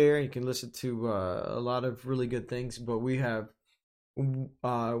go there. You can listen to a lot of really good things. But we have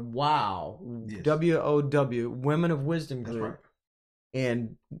WOW, yes. WOW, Women of Wisdom Group. Right.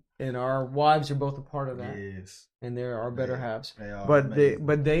 And our wives are both a part of that. Yes. And they're our better halves. They are. But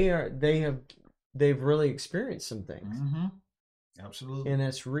they've really experienced some things. Mm-hmm. Absolutely. And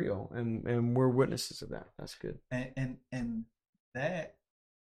that's real. And we're witnesses of that. That's good. And that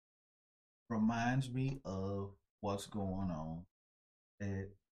reminds me of what's going on at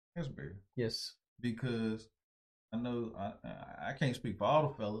Asbury. Yes. Because I know I can't speak for all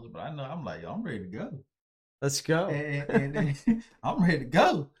the fellas, but I know I'm like, I'm ready to go. Let's go. And I'm ready to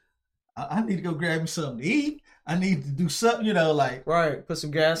go. I need to go grab me something to eat. I need to do something, right. Put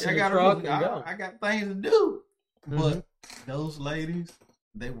some gas in the truck and go. I got things to do. But those ladies,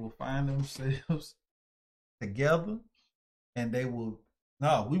 they will find themselves together, and they will.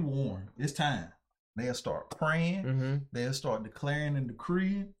 No, we warn. It's time. They'll start praying. They'll start declaring and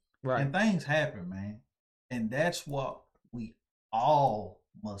decreeing. Right. And things happen, man. And that's what we all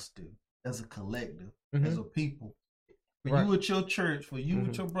must do as a collective, as a people. For you at your church, for you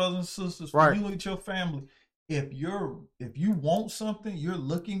with your brothers and sisters, for you with your family. If you want something, you're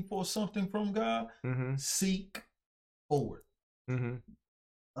looking for something from God, seek forward. Go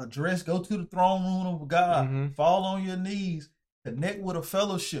to the throne room of God. Fall on your knees. Connect with a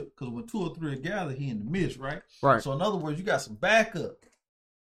fellowship, because when 2 or 3 are gathered, he in the midst, right? Right. So in other words, you got some backup.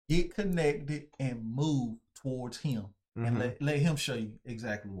 Get connected and move towards him, and let him show you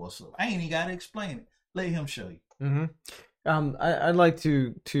exactly what's up. I ain't even got to explain it. Let him show you. I'd like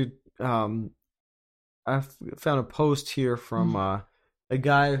to I found a post here from a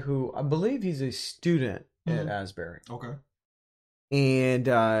guy who I believe he's a student at Asbury. Okay. And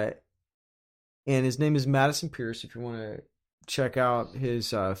his name is Madison Pierce. If you want to check out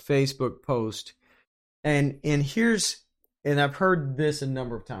his Facebook post, and I've heard this a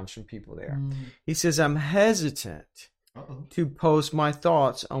number of times from people there. He says, I'm hesitant to post my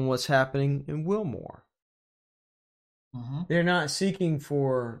thoughts on what's happening in Wilmore. They're not seeking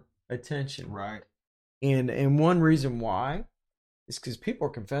for attention. Right. And one reason why is because people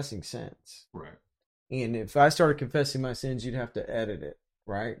are confessing sins. Right. And if I started confessing my sins, you'd have to edit it,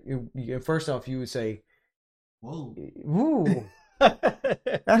 right? First off, you would say, whoa. Ooh,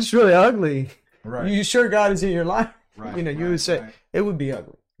 that's really ugly. Right. You sure God is in your life? Right. You would say it would be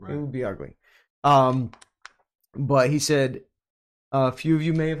ugly. Right. It would be ugly. But he said, a few of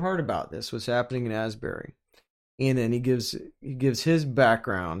you may have heard about this, what's happening in Asbury. And then he gives his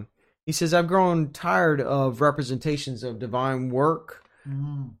background. He says, I've grown tired of representations of divine work,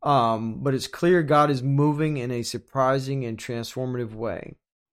 but it's clear God is moving in a surprising and transformative way.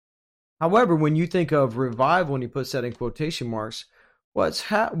 However, when you think of revival, and he puts that in quotation marks, what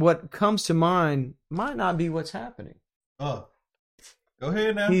comes to mind might not be what's happening. Go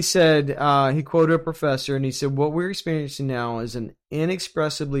ahead now. He said, he quoted a professor, and he said, what we're experiencing now is an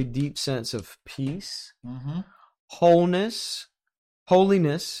inexpressibly deep sense of peace, wholeness,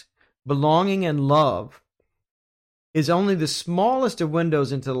 holiness, belonging, and love is only the smallest of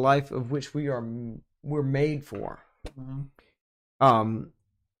windows into the life of which we're made for.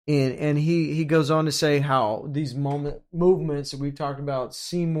 And he goes on to say how these movements that we've talked about,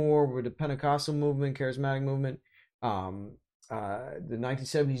 Seymour with the Pentecostal movement, charismatic movement, the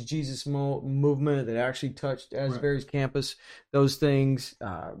 1970s Jesus movement that actually touched Asbury's campus, those things,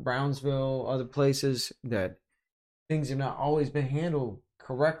 Brownsville, other places, that things have not always been handled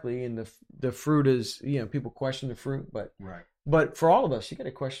correctly, and the fruit is, people question the fruit, but for all of us, you got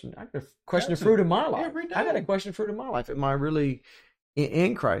to question. I got to question the fruit of my life. Every day. I got to question the fruit of my life. Am I really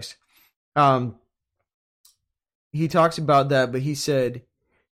in Christ? He talks about that, but he said,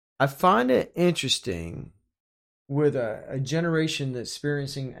 I find it interesting with a generation that's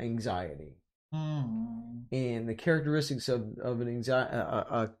experiencing anxiety, and the characteristics of an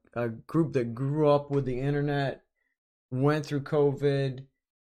anxiety, a group that grew up with the internet, went through COVID,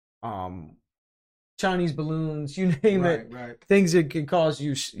 Chinese balloons, you name it, things that can cause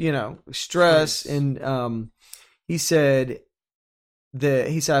you, stress. And he said,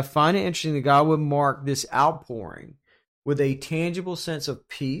 I find it interesting that God would mark this outpouring with a tangible sense of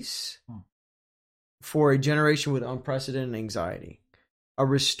peace for a generation with unprecedented anxiety, a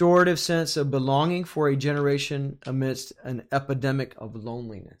restorative sense of belonging for a generation amidst an epidemic of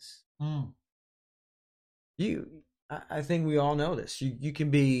loneliness. I think we all know this. You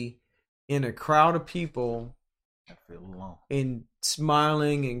can be in a crowd of people, I feel alone, and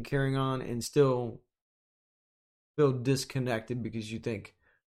smiling and carrying on, and still feel disconnected because you think,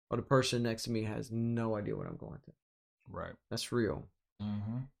 oh, the person next to me has no idea what I'm going through. Right. That's real.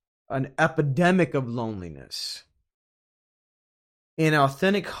 An epidemic of loneliness. An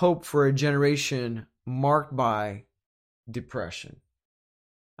authentic hope for a generation marked by depression.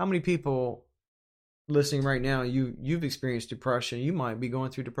 How many people listening right now, you've experienced depression? You might be going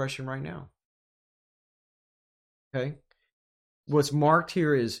through depression right now. Okay? What's marked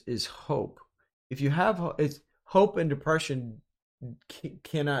here is hope. If you have hope and depression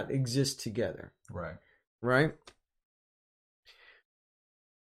cannot exist together. Right?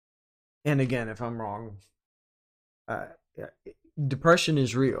 And again, if I'm wrong, depression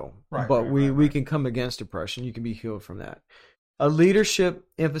is real, but we can come against depression. You can be healed from that. A leadership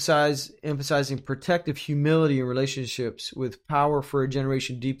emphasizing protective humility in relationships with power for a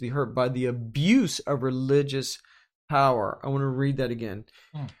generation deeply hurt by the abuse of religious power. I want to read that again.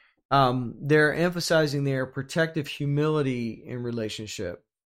 They're emphasizing their protective humility in relationship.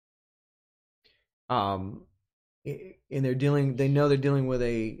 And they know they're dealing with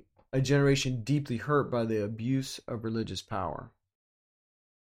a generation deeply hurt by the abuse of religious power.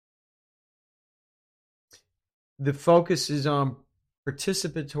 The focus is on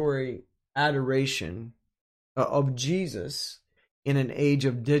participatory adoration of Jesus in an age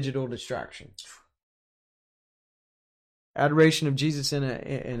of digital distraction. Adoration of Jesus and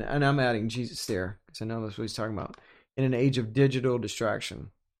I'm adding Jesus there because I know that's what he's talking about. In an age of digital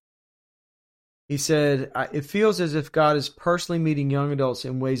distraction. He said, it feels as if God is personally meeting young adults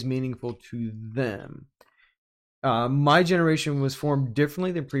in ways meaningful to them. My generation was formed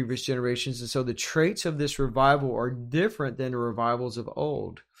differently than previous generations, and so the traits of this revival are different than the revivals of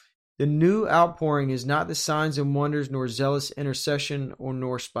old. The new outpouring is not the signs and wonders, nor zealous intercession,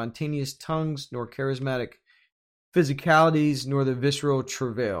 nor spontaneous tongues, nor charismatic physicalities, nor the visceral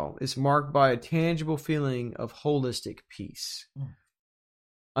travail. It's marked by a tangible feeling of holistic peace.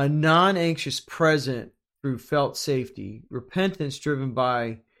 A non-anxious present through felt safety, repentance driven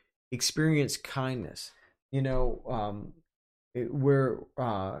by experienced kindness. It's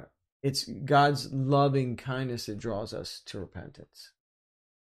God's loving kindness that draws us to repentance.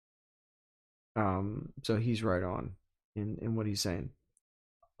 So he's right on in what he's saying.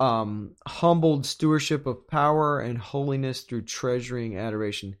 Humbled stewardship of power and holiness through treasuring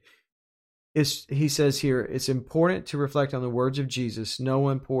adoration. He says here, it's important to reflect on the words of Jesus. No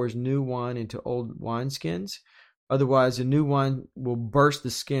one pours new wine into old wineskins. Otherwise, the new wine will burst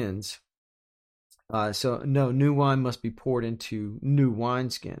the skins. So new wine must be poured into new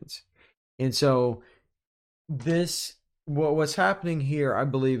wineskins. And so what's happening here, I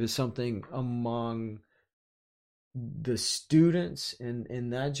believe, is something among the students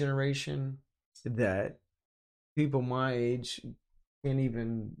in that generation that people my age can't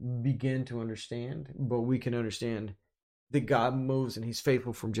even begin to understand, but we can understand that God moves and he's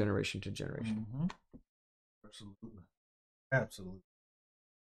faithful from generation to generation. Mm-hmm. Absolutely. Absolutely.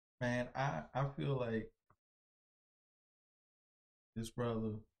 Man, I feel like this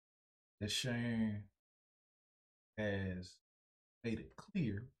brother is sharing has made it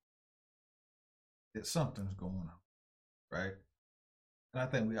clear that something's going on, right? And I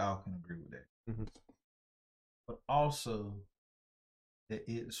think we all can agree with that. Mm-hmm. But also that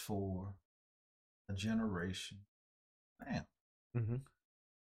it's for a generation now. Mm-hmm.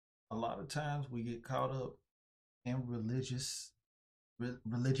 A lot of times we get caught up in religiosity.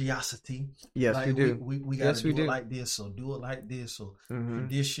 Yes, like we do. We got to do it like this, or do it like this, or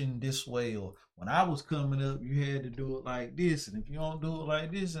tradition this way. Or when I was coming up, you had to do it like this, and if you don't do it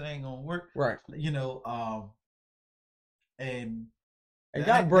like this, it ain't gonna work. Right. And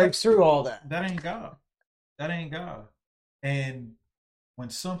God breaks through all that. That ain't God. That ain't God. And when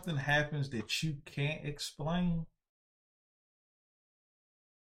something happens that you can't explain,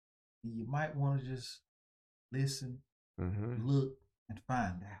 you might want to just listen, look, and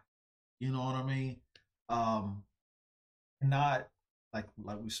find out. You know what I mean? Not like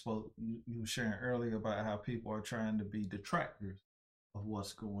we spoke. You were sharing earlier about how people are trying to be detractors of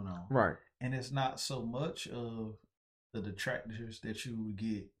what's going on, right? And it's not so much of the detractors that you would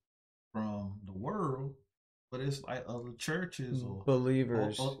get from the world, but it's like other churches or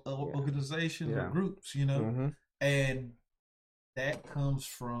believers, or organizations or groups, you know, and that comes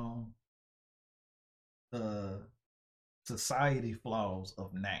from the society flaws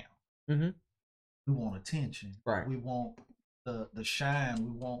of now. We want attention, right? We want the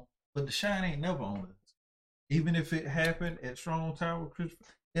shine, but the shine ain't never on us. Even if it happened at Strong Tower,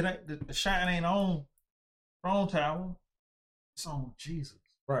 it ain't the shine ain't on Strong Tower. It's on Jesus,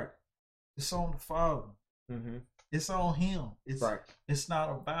 right? It's on the Father. It's on Him. It's right. It's not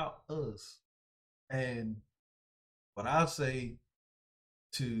about us. And what I say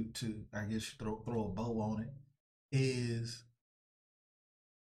to I guess throw a bow on it is,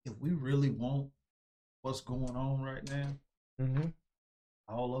 if we really want what's going on right now,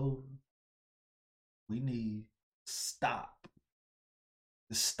 all over, we need to stop.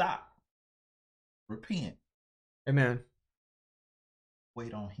 Repent. Amen.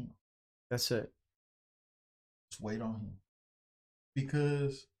 Wait on Him. That's it. Just wait on Him.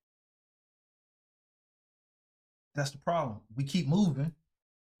 Because that's the problem. We keep moving.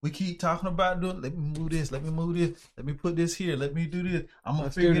 We keep talking about doing. Let me move this. Let me move this. Let me put this here. Let me do this. I'm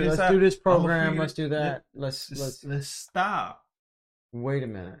gonna figure this out. Let's do this program. Let's do that. Let's stop. Wait a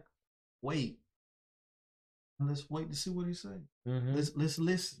minute. Wait. Let's wait to see what He says. Let's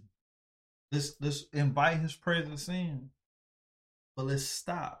listen. Let's invite His presence in. But let's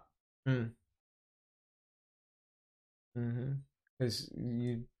stop. Because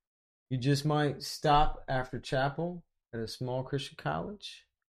you just might stop after chapel at a small Christian college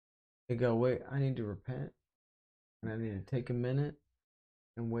and go, wait, I need to repent, and I need to take a minute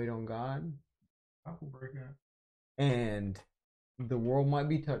and wait on God. I will break out. And the world might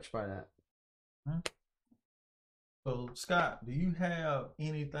be touched by that. So, Scott, do you have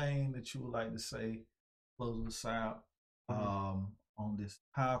anything that you would like to say, close us out, on this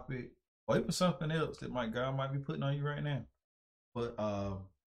topic, or even something else that God might be putting on you right now? But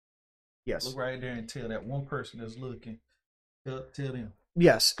yes, look right there and tell that one person that's looking. Tell them.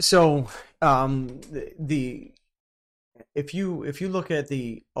 Yes. So if you look at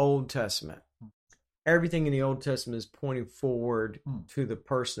the Old Testament, everything in the Old Testament is pointing forward to the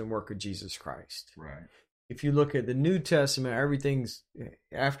person and work of Jesus Christ. Right. If you look at the New Testament, everything's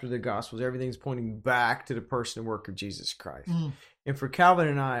after the Gospels, everything's pointing back to the person and work of Jesus Christ. And for Calvin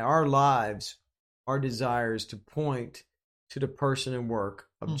and I, our lives, our desires to point to the person and work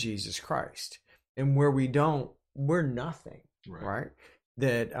of Jesus Christ. And where we don't, we're nothing. Right?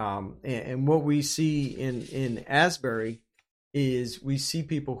 That and what we see in Asbury is we see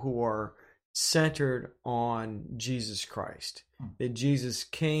people who are centered on Jesus Christ. That Jesus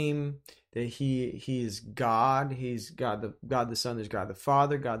came, that he is God. He's God the Son. There's God the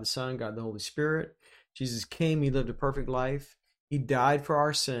Father, God the Son, God the Holy Spirit. Jesus came. He lived a perfect life. He died for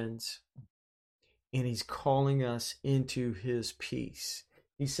our sins, and He's calling us into His peace.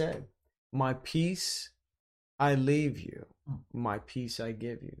 He said, "My peace I leave you, my peace I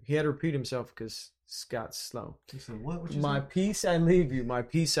give you." He had to repeat himself because Scott's slow. He said, "What? My peace I leave you, my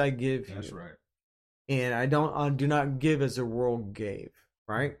peace I give you." That's right. And I do not give as the world gave,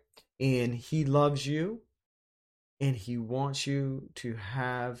 right? And He loves you, and He wants you to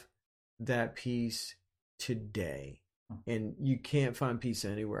have that peace today. And you can't find peace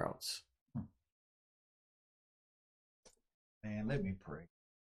anywhere else. Man, let me pray.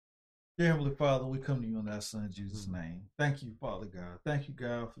 Dear Heavenly Father, we come to you in thy Son, Jesus' name. Thank you, Father God. Thank you,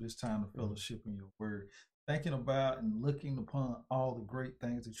 God, for this time of fellowship in your word. Thinking about and looking upon all the great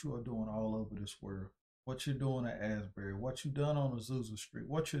things that you are doing all over this world. What you're doing at Asbury, what you've done on Azusa Street,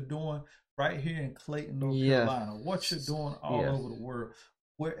 what you're doing right here in Clayton, North Carolina, what you're doing all over the world,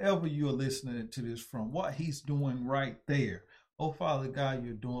 wherever you're listening to this from, what he's doing right there. Oh, Father God,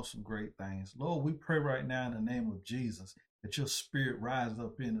 you're doing some great things. Lord, we pray right now in the name of Jesus that your spirit rise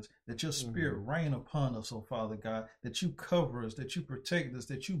up in us, that your spirit reign upon us, oh Father God, that you cover us, that you protect us,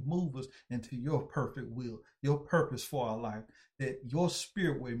 that you move us into your perfect will, your purpose for our life, that your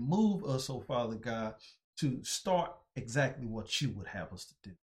spirit will move us, oh Father God, to start exactly what you would have us to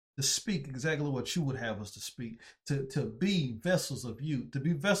do, to speak exactly what you would have us to speak, to be vessels of you, to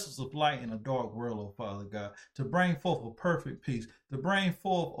be vessels of light in a dark world, oh Father God, to bring forth a perfect peace, to bring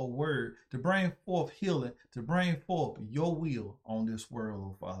forth a word, to bring forth healing, to bring forth your will on this world,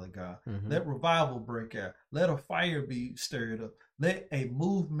 oh Father God. Let revival break out. Let a fire be stirred up. Let a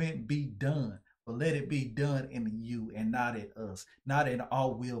movement be done. But let it be done in you and not in us, not in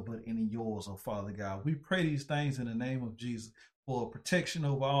our will, but in yours, oh Father God. We pray these things in the name of Jesus for protection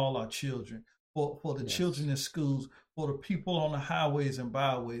over all our children, for the children in schools, for the people on the highways and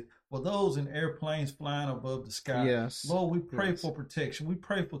byways, for those in airplanes flying above the sky. Lord, we pray for protection. We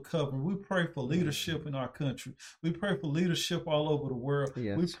pray for covering. We pray for leadership in our country. We pray for leadership all over the world.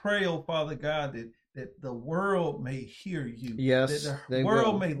 We pray, oh Father God, that the world may hear you, that the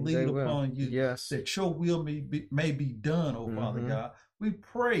world may lead upon you, that your will may be done, oh Father God. We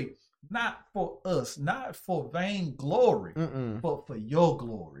pray not for us, not for vain glory, but for your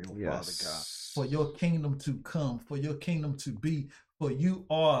glory, oh Father God, for your kingdom to come, for your kingdom to be, for you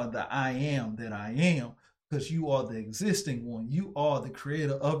are the I am that I am, because you are the existing one. You are the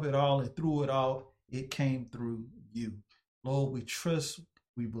creator of it all, and through it all, it came through you. Lord, we trust,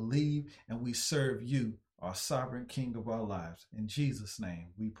 we believe, and we serve you, our sovereign King of our lives. In Jesus' name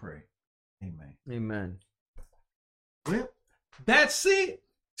we pray. Amen. Amen. Well, that's it.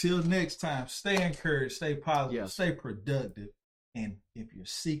 Till next time, stay encouraged, stay positive, stay productive. And if you're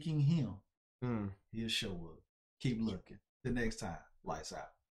seeking him, he'll show up. Keep looking. The next time, lights out.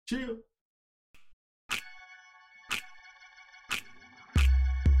 Chill.